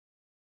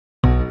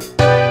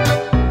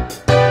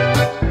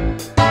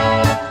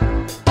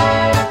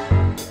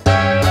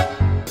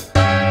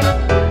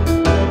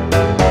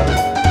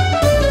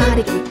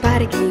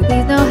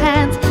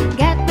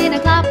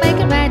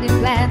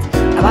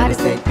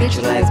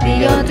be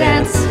your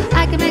dance.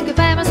 I can make you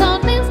famous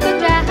on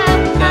Instagram.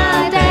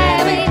 Hi,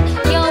 David,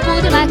 your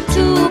booty like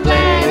two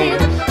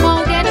planets.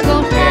 Won't get a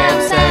go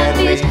ham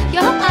sandwich.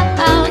 Your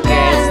heart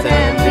can't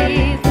stand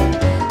it.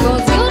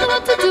 Cause you know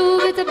what to do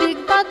with a big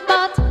butt.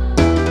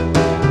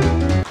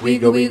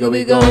 Wiggle, wiggle,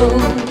 wiggle.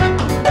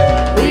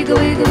 Wiggle,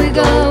 wiggle,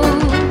 wiggle.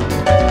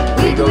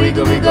 Wiggle,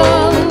 wiggle,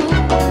 wiggle.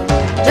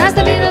 Just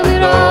a little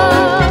bit of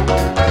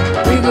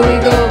wiggle,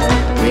 wiggle,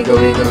 wiggle,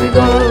 wiggle,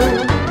 wiggle.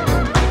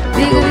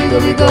 Wiggle,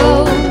 wiggle,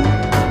 wiggle.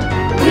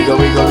 Wiggle,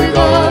 wiggle,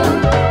 wiggle.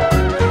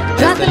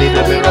 Just a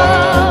little bit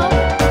of.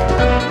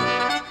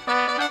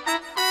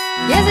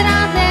 Yes, it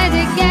out,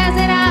 magic, yes,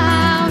 it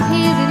out.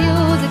 Here's the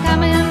music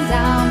coming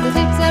down. The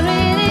tips are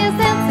really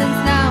dancing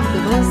now. The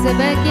boys are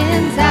back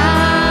in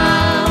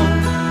town.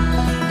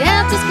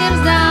 Get your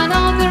skims down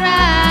on the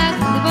rack.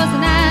 The boys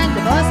and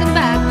the boys in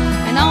back.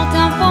 And all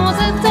town phones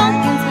and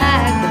talking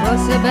flag. The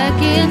boys are back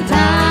in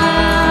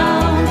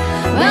town.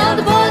 Well,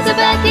 the boys are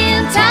back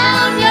in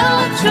town.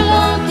 Your true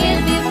love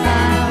can't be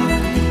found.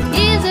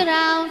 Is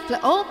around the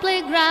old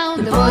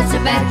playground. The boys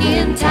are back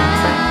in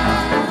town.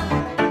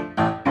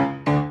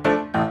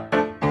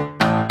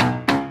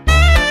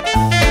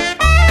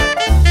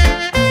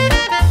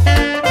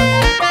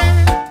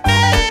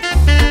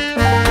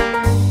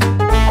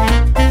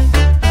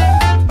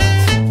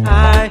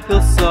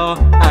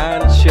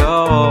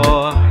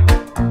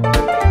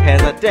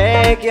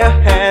 Take your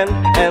hand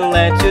and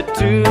let you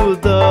to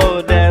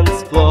the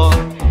dance floor.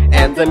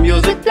 And the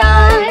music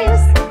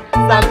dies,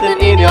 something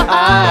in your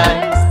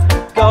eyes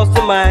goes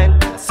to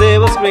mind, a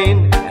silver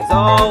screen, and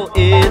all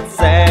it's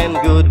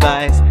and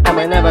goodbyes. Am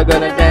I never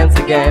gonna dance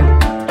again?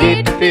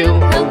 Did you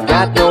feel and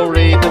got no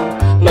rhythm?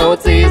 No,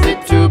 it's easy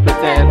to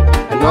pretend.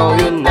 I know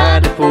you're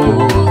not a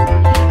fool.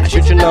 I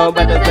should you know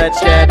better that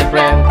share the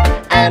friend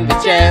and the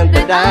chance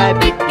that I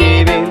be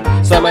giving.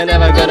 So am I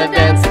never gonna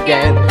dance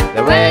again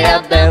the way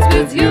I dance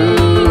with you.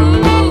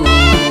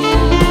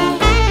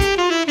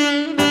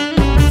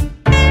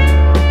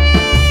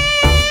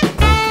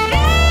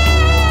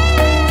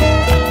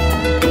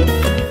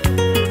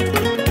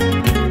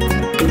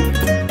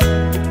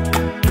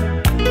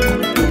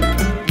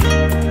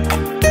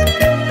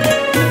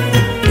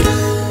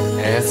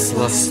 Es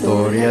la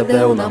historia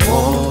de un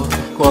amor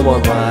como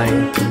no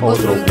hay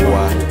otro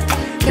igual,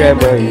 que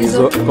me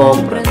hizo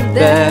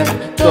comprender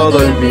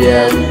todo el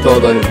bien,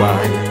 todo el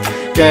mal,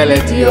 que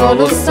le dio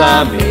luz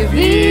a mi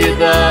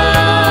vida,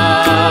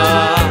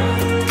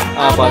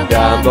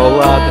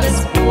 apagándola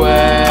después.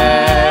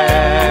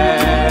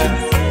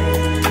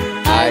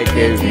 Ay,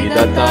 qué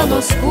vida tan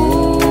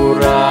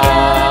oscura,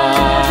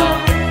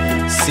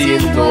 sin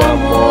tu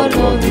amor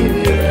no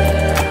viviré.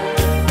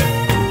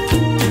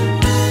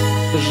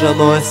 Ya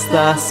no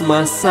estás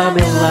más a mi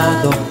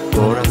lado,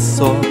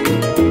 corazón.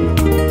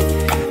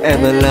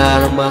 En el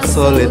alma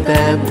solo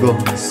tengo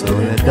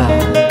soledad.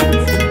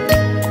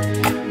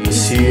 Y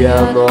si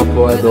ya no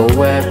puedo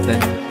verte,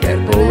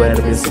 el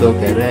poder me hizo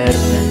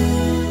quererte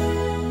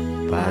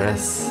para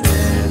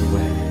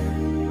serme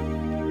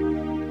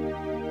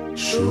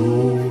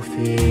su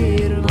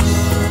firma.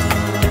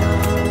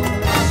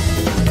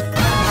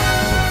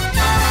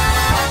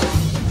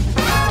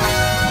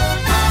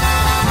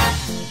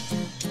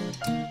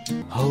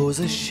 Oh,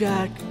 the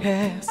shark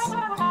has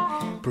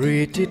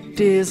pretty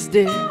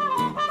Disney,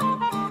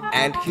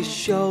 and he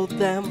showed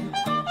them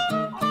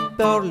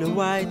pearly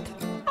white.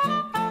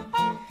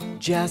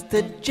 Just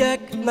a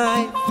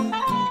jackknife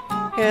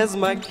has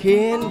my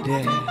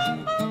candy,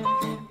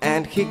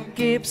 and he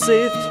keeps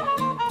it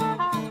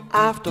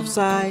out of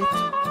sight.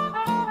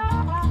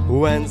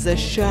 When the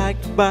shark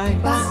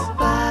bites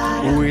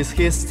with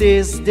his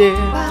teeth deep,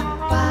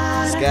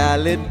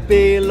 scarlet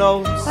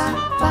billows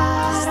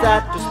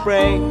start to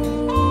spray.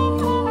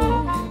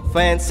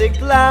 Fancy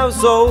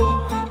gloves, oh,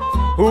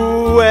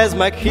 who has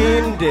my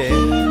candy?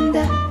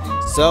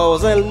 So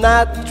they'll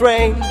not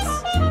trains,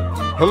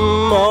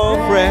 oh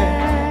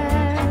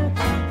friend.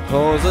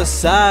 On the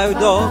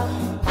sidewalk,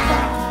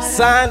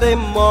 Sunday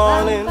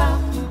morning,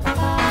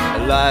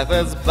 life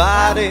is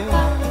body.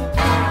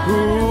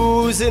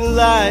 Who's in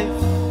life?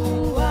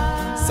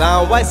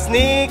 Someone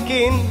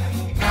sneaking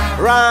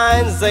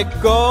round the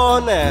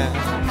corner.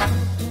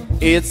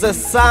 It's a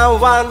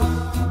someone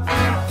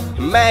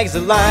makes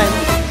a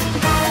line.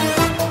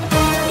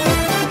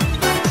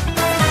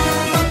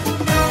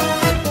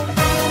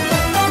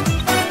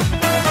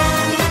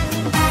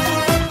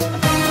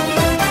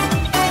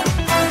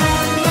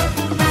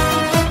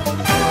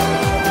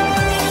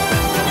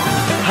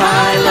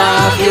 I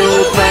love you,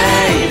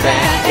 baby.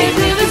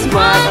 Even if it's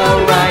not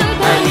alright,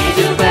 I need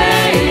you,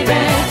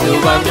 baby. To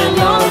run the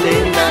lonely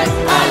night.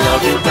 I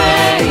love you,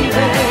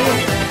 baby.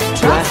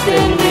 Trust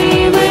in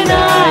me when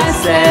I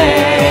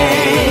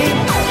say,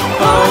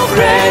 oh,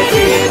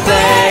 pretty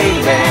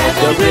baby,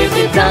 don't break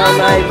me down,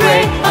 I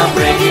break. I'm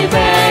pretty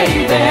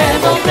baby.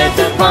 Don't let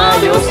the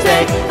fire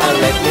stay. And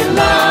let me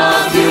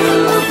love you,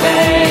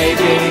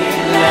 baby.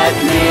 Let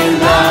me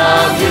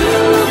love you,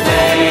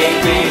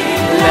 baby.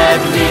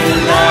 Let me